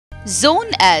Zone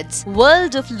Ads,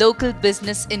 World of Local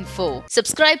Business Info.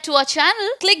 Subscribe to our channel,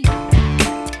 click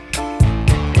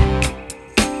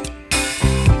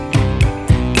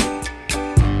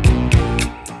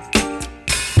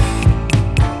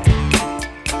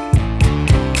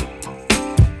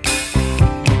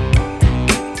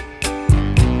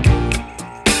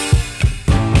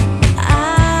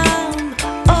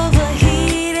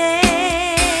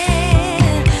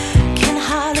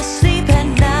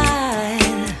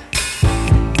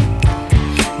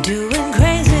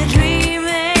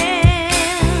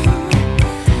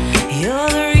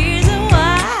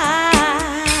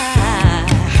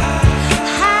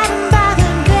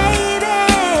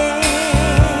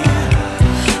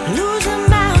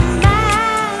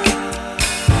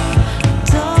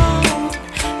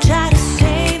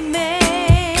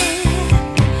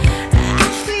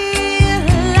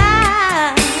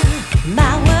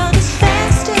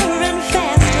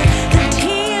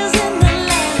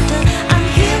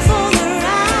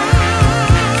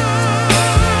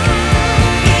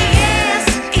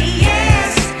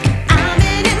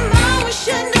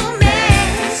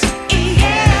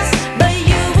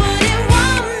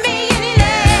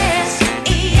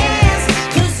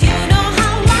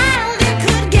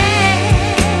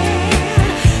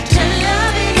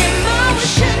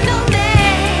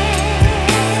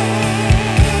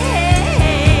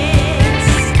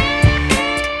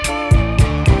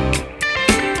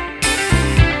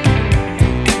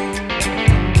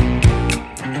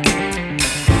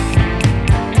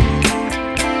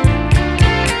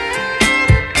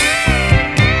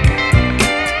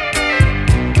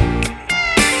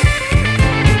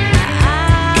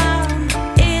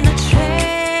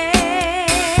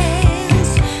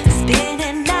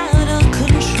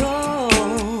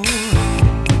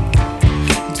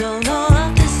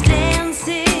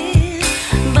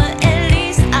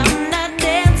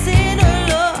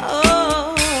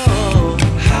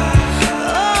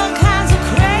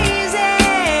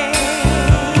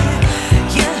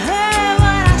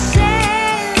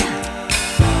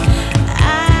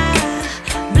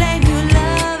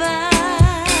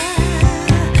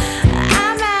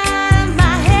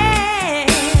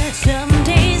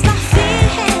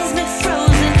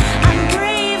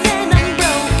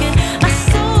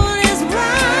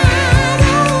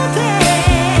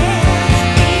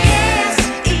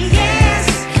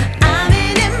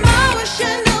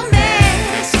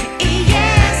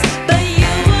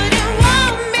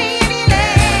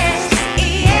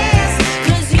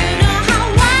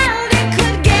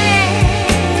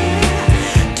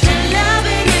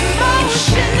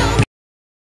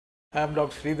I am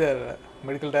Dr. Sridhar,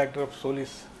 Medical Director of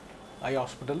Solis Eye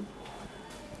Hospital.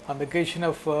 On the occasion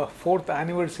of 4th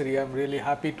anniversary, I am really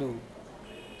happy to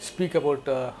speak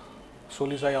about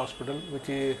Solis Eye Hospital,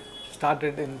 which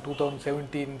started in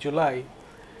 2017 July,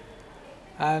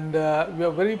 and we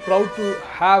are very proud to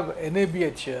have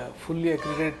NABH, fully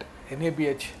accredited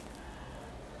NABH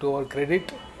to our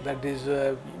credit. That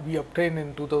is, we obtained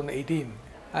in 2018.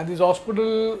 And this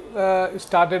hospital is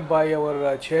started by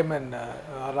our chairman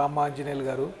Rama Anjaneyal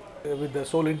Garu with the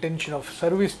sole intention of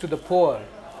service to the poor,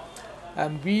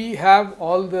 and we have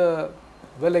all the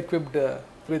well equipped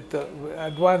with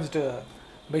advanced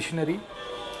machinery,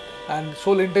 and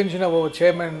sole intention of our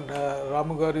chairman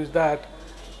Rama Garu is that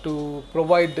to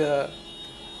provide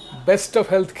best of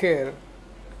health care,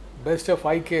 best of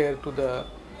eye care to the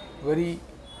very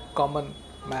common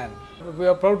man. We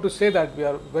are proud to say that we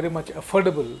are very much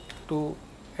affordable to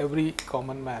every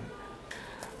common man,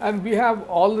 and we have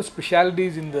all the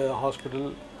specialities in the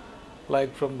hospital,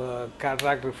 like from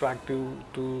cataract refractive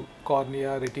to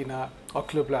cornea, retina,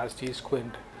 oculoplasty,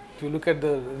 squint. If you look at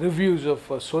the reviews of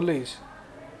Solis,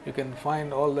 you can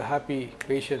find all the happy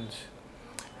patients,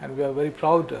 and we are very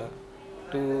proud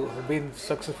to have been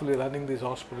successfully running this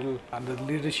hospital under the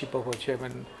leadership of our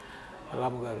chairman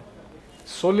Ramagar.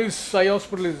 Solis Eye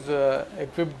Hospital is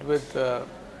equipped with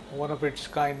one of its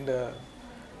kind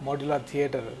modular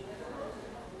theatre,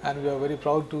 and we are very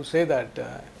proud to say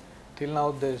that till now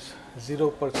there is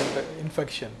 0%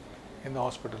 infection in the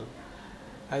hospital.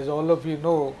 As all of you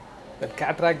know, that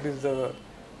cataract is the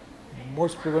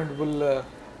most preventable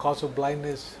cause of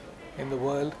blindness in the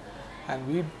world, and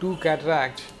we do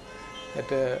cataracts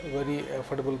at a very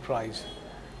affordable price,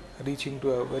 reaching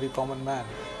to a very common man.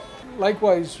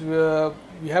 Likewise,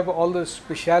 we have all the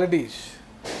specialities,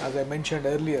 as I mentioned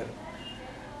earlier,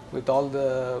 with all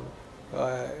the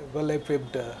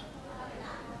well-equipped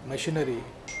machinery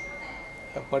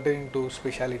pertaining to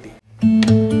speciality.